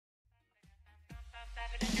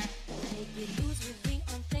We lose with the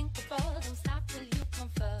unthinkable. Don't stop till you come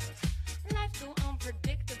first. Life's so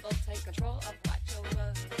unpredictable. Take control of what you're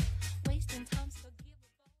worth. Wasting time's forgivable.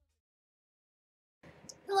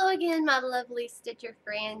 Hello again, my lovely Stitcher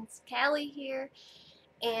friends. Callie here,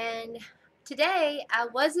 and today I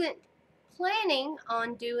wasn't planning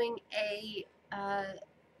on doing a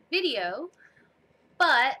video,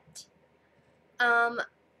 but I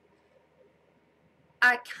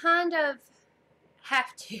kind of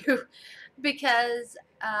have to because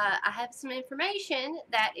I have some information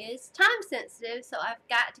that is time sensitive, so I've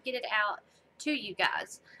got to get it out to you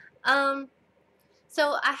guys.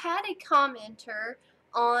 So I had a commenter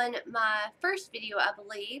on my first video, I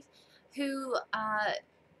believe, who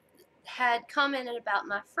had commented about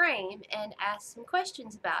my frame and asked some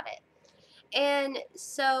questions about it. And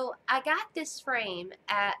so I got this frame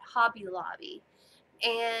at Hobby Lobby,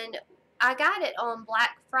 and I got it on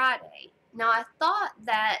Black Friday. Now I thought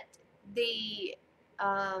that the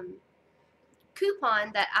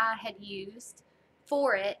coupon that I had used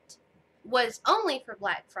for it was only for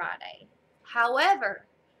Black Friday. However,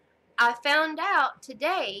 I found out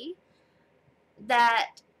today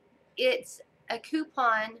that it's a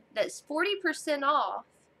coupon that's 40% off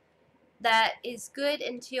that is good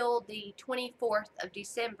until the 24th of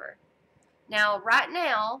December. Now, right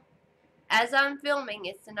now, as I'm filming,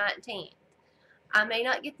 it's the 19th. I may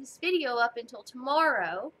not get this video up until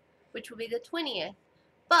tomorrow, which will be the 20th,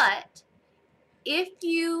 but if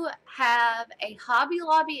you have a Hobby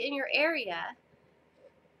Lobby in your area,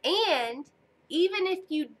 and even if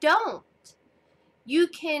you don't, you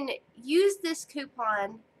can use this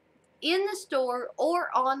coupon in the store or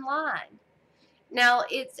online. Now,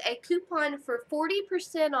 it's a coupon for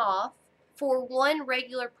 40% off for one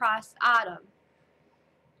regular priced item.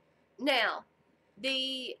 Now,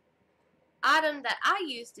 the item that I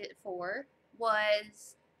used it for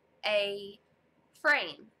was a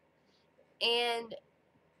frame. And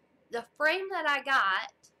the frame that I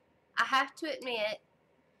got, I have to admit,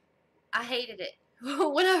 I hated it.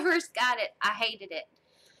 When I first got it, I hated it.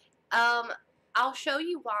 I'll show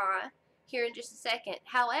you why here in just a second.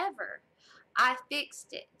 However, I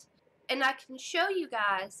fixed it, and I can show you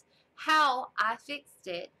guys how I fixed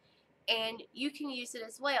it, and you can use it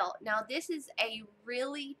as well. Now, this is a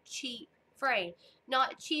really cheap frame.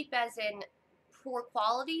 Not cheap as in poor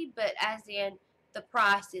quality, but as in the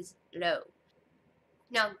price is low.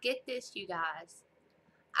 Now, get this, you guys.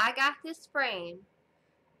 I got this frame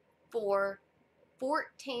for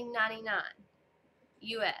 $14.99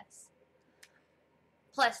 US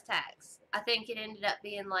plus tax. I think it ended up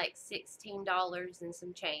being like $16 and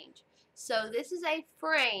some change. So this is a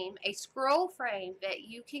frame, a scroll frame that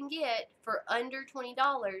you can get for under $20,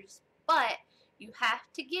 but you have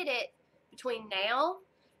to get it between now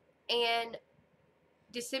and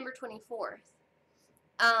December 24th.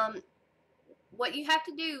 What you have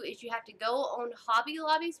to do is you have to go on Hobby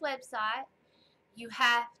Lobby's website. You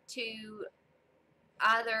have to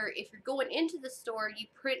either, if you're going into the store, you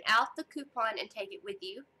print out the coupon and take it with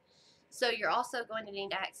you. So you're also going to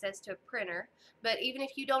need access to a printer. But even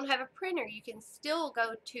if you don't have a printer, you can still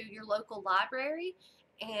go to your local library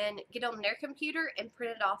and get on their computer and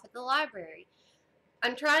print it off at the library.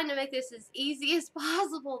 I'm trying to make this as easy as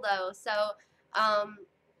possible though. So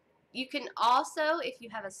you can also, if you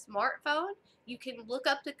have a smartphone, you can look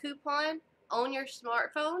up the coupon on your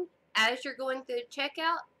smartphone as you're going through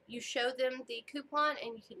checkout. You show them the coupon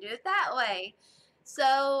and you can do it that way.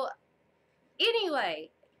 So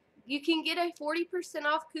anyway, you can get a 40%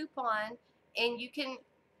 off coupon, and you can,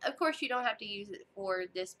 of course you don't have to use it for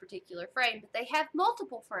this particular frame, but they have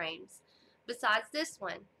multiple frames besides this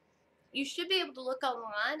one. You should be able to look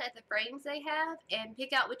online at the frames they have and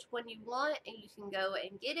pick out which one you want, and you can go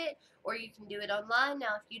and get it, or you can do it online.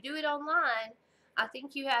 Now, if you do it online, I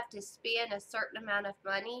think you have to spend a certain amount of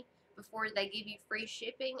money before they give you free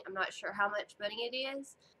shipping. I'm not sure how much money it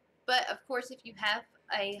is, but of course, if you have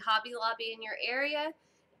a Hobby Lobby in your area,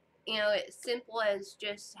 you know, it's simple as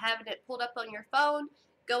just having it pulled up on your phone,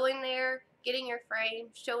 going there, getting your frame,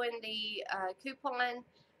 showing the coupon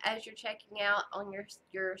as you're checking out on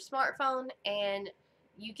your smartphone, and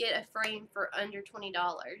you get a frame for under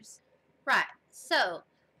 $20. Right, so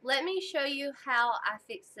let me show you how I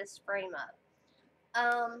fix this frame up.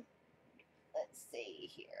 Let's see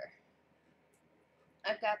here.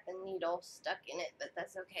 I've got the needle stuck in it, but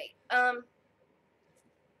that's okay.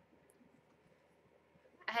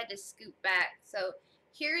 I had to scoot back. So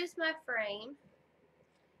here is my frame,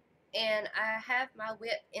 and I have my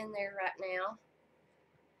whip in there right now.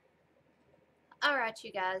 Alright,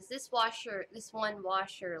 you guys, this one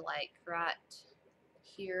washer, like right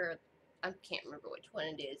here, I can't remember which one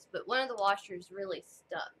it is, but one of the washers really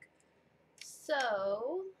stuck.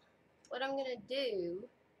 So what I'm going to do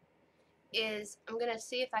is I'm going to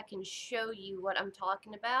see if I can show you what I'm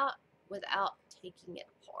talking about without taking it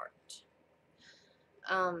apart.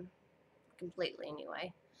 Completely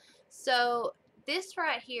anyway. So this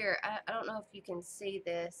right here, I don't know if you can see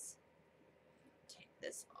this. Take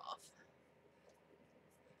this off.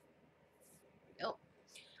 Oh,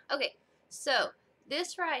 okay. So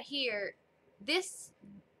this right here, this,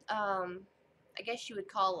 I guess you would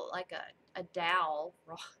call it like a dowel,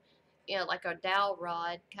 you know, like a dowel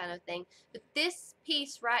rod kind of thing. But this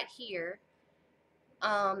piece right here,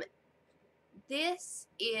 this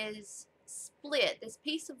is split. This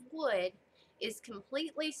piece of wood is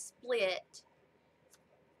completely split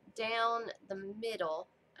down the middle.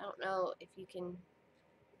 I don't know if you can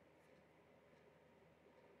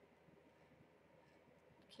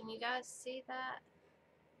you guys see that?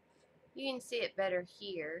 You can see it better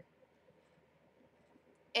here.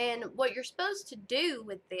 And what you're supposed to do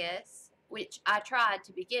with this, which I tried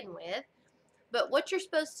to begin with, but what you're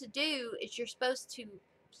supposed to do is you're supposed to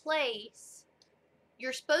place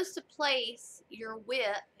your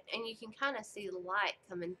whip, and you can kind of see the light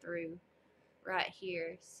coming through right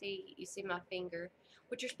here. See, you see my finger.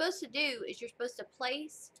 What you're supposed to do is you're supposed to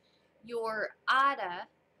place your Ida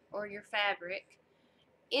or your fabric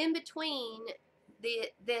in between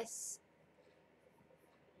this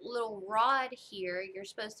little rod here. You're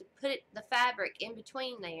supposed to put the fabric in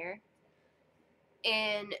between there,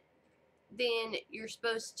 and then you're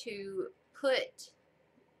supposed to put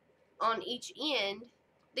on each end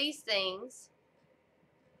these things.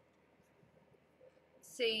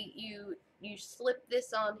 See, you slip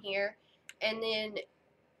this on here, and then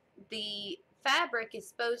the fabric is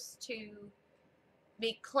supposed to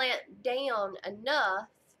be clamped down enough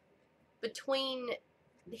between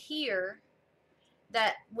here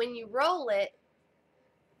that when you roll it,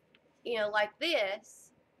 you know, like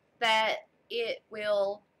this, that it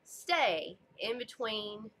will stay in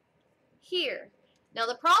between here. Now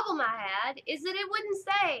the problem I had is that it wouldn't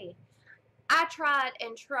stay. I tried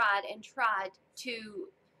and tried and tried to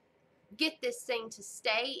get this thing to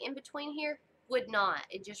stay in between here. Would not.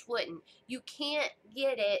 It just wouldn't. You can't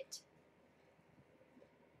get it.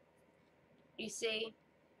 You see?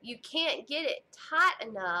 You can't get it tight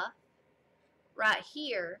enough right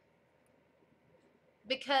here,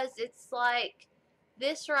 because it's like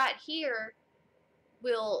this right here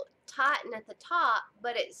will tighten at the top,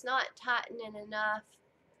 but it's not tightening enough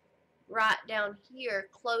right down here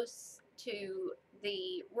close to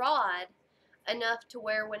the rod enough to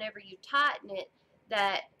where whenever you tighten it,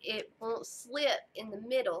 that it won't slip in the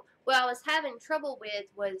middle. What I was having trouble with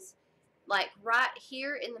was like right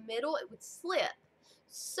here in the middle, it would slip.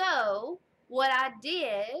 So what I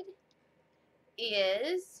did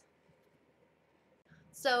is,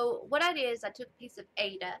 I took a piece of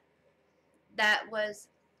Ada that was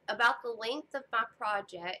about the length of my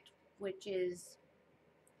project, which is,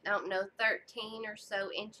 I don't know, 13 or so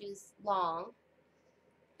inches long,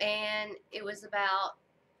 and it was about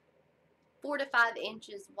 4 to 5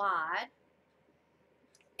 inches wide,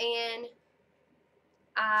 and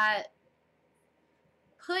I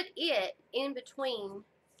put it in between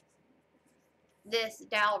this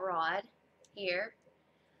dowel rod here,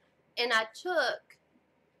 and I took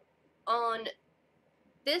on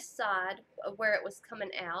this side of where it was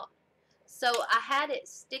coming out, so I had it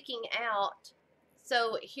sticking out.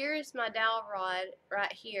 So here's my dowel rod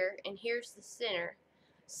right here, and here's the center.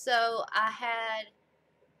 So I had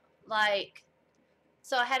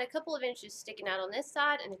a couple of inches sticking out on this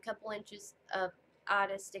side and a couple inches of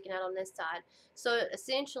Ida sticking out on this side. So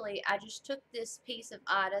essentially I just took this piece of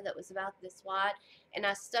Ida that was about this wide and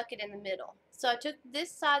I stuck it in the middle. So I took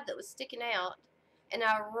this side that was sticking out and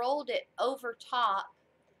I rolled it over top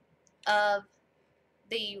of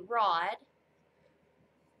the rod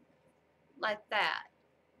like that.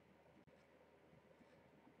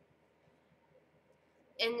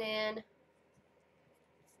 And then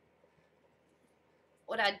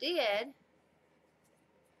what I did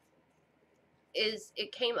is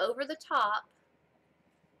it came over the top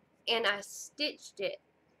and I stitched it.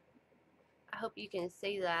 I hope you can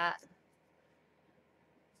see that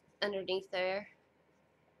underneath there.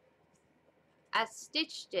 I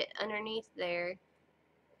stitched it underneath there,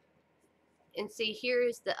 and see,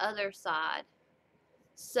 here's the other side.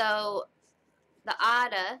 So the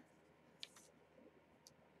Ida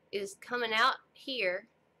is coming out here,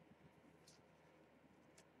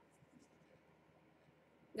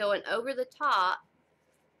 going over the top,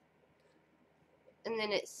 and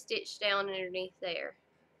then it's stitched down underneath there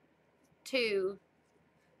to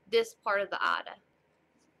this part of the Ida.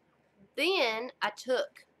 Then I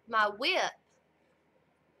took my whip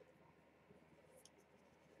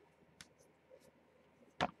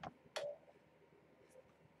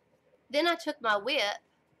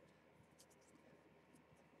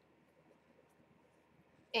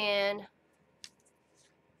and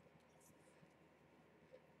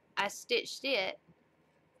I stitched it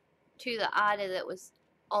to the Ida that was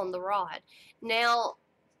on the rod. Now,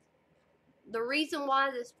 the reason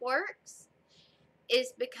why this works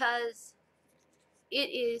is because it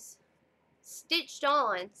is stitched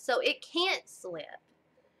on so it can't slip.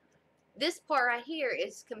 This part right here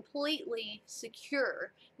is completely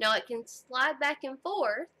secure. Now it can slide back and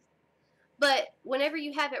forth, but whenever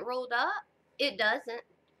you have it rolled up, it doesn't.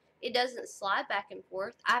 It doesn't slide back and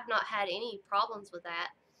forth. I've not had any problems with that.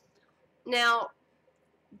 Now,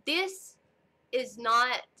 this is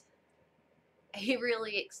not a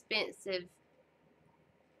really expensive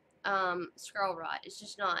scroll rod. It's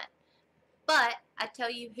just not. But I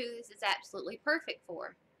tell you who this is absolutely perfect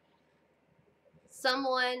for.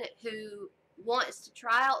 Someone who wants to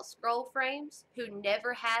try out scroll frames, who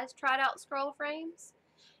never has tried out scroll frames,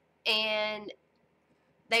 and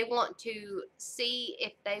they want to see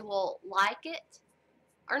if they will like it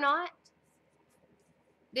or not.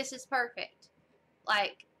 This is perfect.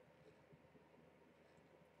 Like,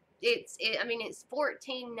 I mean, it's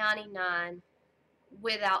 $14.99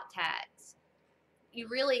 without tax. You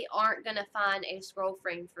really aren't gonna find a scroll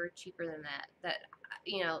frame for cheaper than that. That,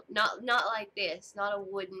 you know, not like this, not a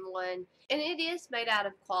wooden one, and it is made out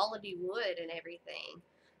of quality wood and everything.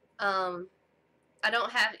 I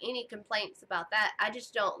don't have any complaints about that. I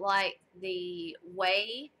just don't like the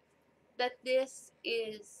way that this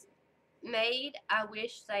is made. I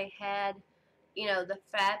wish they had, you know, the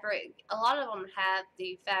fabric. A lot of them have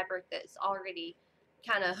the fabric that's already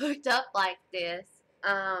kind of hooked up like this.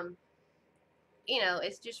 You know,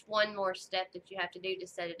 it's just one more step that you have to do to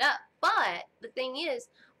set it up. But the thing is,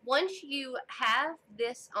 once you have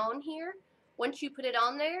this on here, once you put it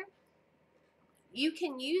on there, you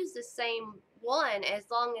can use the same one as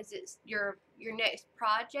long as it's your next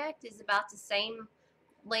project is about the same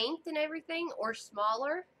length and everything, or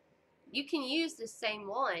smaller. You can use the same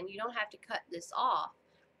one. You don't have to cut this off.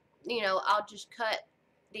 You know, I'll just cut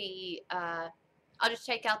the I'll just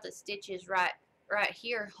take out the stitches right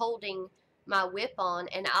here holding my whip on,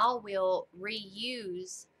 and I will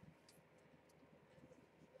reuse.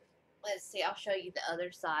 Let's see, I'll show you the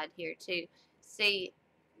other side here too. See,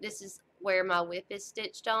 this is where my whip is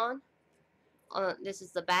stitched on. This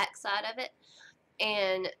is the back side of it,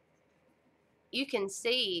 and you can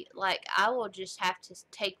see, like, I will just have to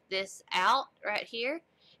take this out right here,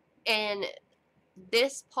 and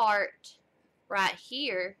this part right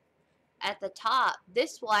here at the top,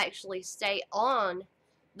 this will actually stay on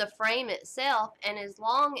the frame itself, and as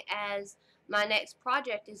long as my next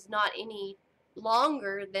project is not any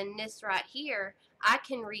longer than this right here, I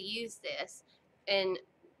can reuse this. And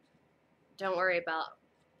don't worry about,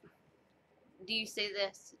 do you see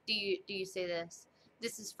this? Do you see this?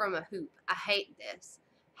 This is from a hoop. I hate this.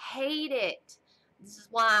 Hate it. This is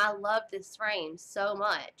why I love this frame so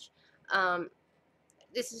much.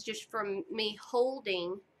 This is just from me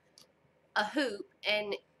holding a hoop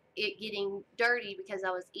and it getting dirty because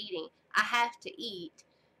I was eating. I have to eat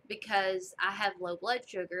because I have low blood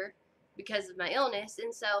sugar because of my illness,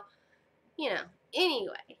 and so, you know,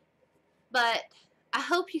 anyway. But I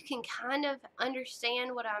hope you can kind of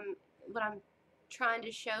understand what I'm trying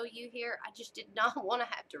to show you here. I just did not want to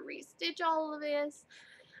have to restitch all of this.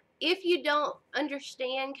 If you don't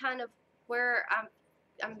understand kind of where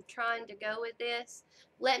I'm trying to go with this,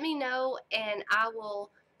 let me know, and I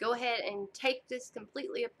will go ahead and take this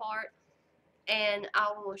completely apart, and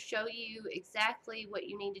I will show you exactly what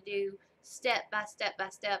you need to do step by step by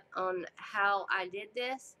step on how I did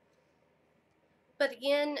this. But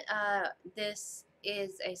again, this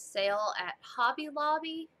is a sale at Hobby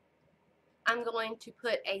Lobby. I'm going to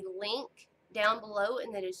put a link down below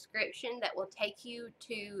in the description that will take you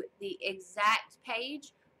to the exact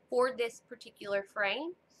page for this particular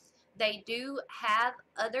frame. They do have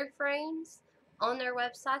other frames on their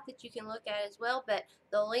website that you can look at as well, but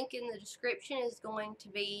the link in the description is going to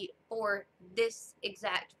be for this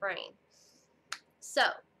exact frame. So,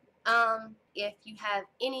 if you have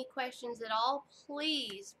any questions at all,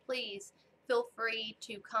 please feel free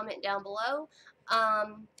to comment down below.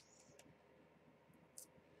 I'm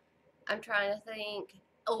trying to think.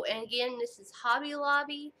 Oh, and again, this is Hobby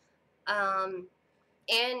Lobby, and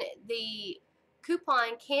the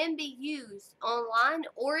coupon can be used online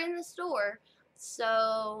or in the store.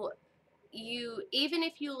 So even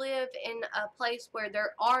if you live in a place where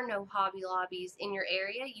there are no Hobby Lobbies in your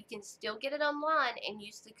area, you can still get it online and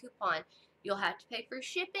use the coupon. You'll have to pay for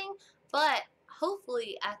shipping, but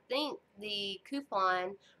hopefully I think the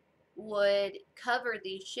coupon would cover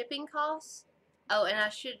the shipping costs. Oh, and I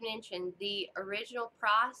should mention the original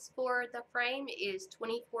price for the frame is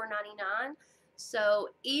 $24.99. So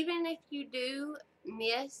even if you do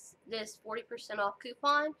miss this 40% off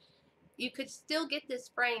coupon, you could still get this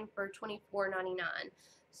frame for $24.99.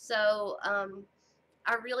 So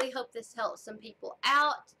I really hope this helps some people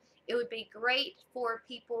out. It would be great for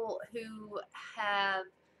people who have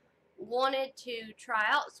wanted to try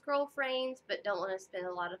out scroll frames but don't want to spend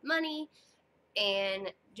a lot of money,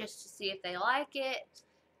 and just to see if they like it.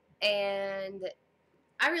 And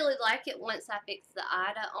I really like it once I fix the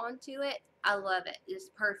Ida onto it. I love it. It's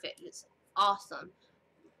perfect. It's awesome.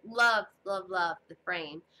 Love, love, love the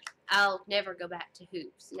frame. I'll never go back to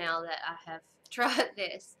hoops now that I have tried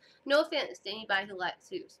this. No offense to anybody who likes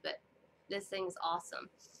hoops, but this thing's awesome.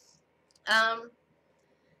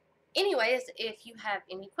 Anyways, if you have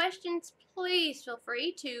any questions, please feel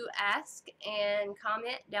free to ask and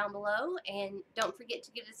comment down below. And don't forget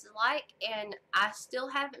to give us a like. And I still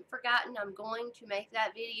haven't forgotten, I'm going to make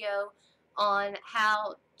that video on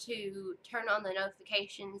how to turn on the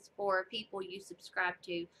notifications for people you subscribe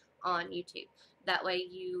to on YouTube. That way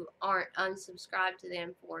you aren't unsubscribed to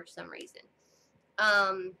them for some reason.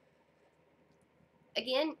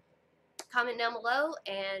 Again, comment down below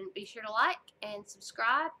and be sure to like and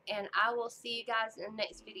subscribe, and I will see you guys in the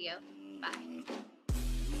next video. Bye.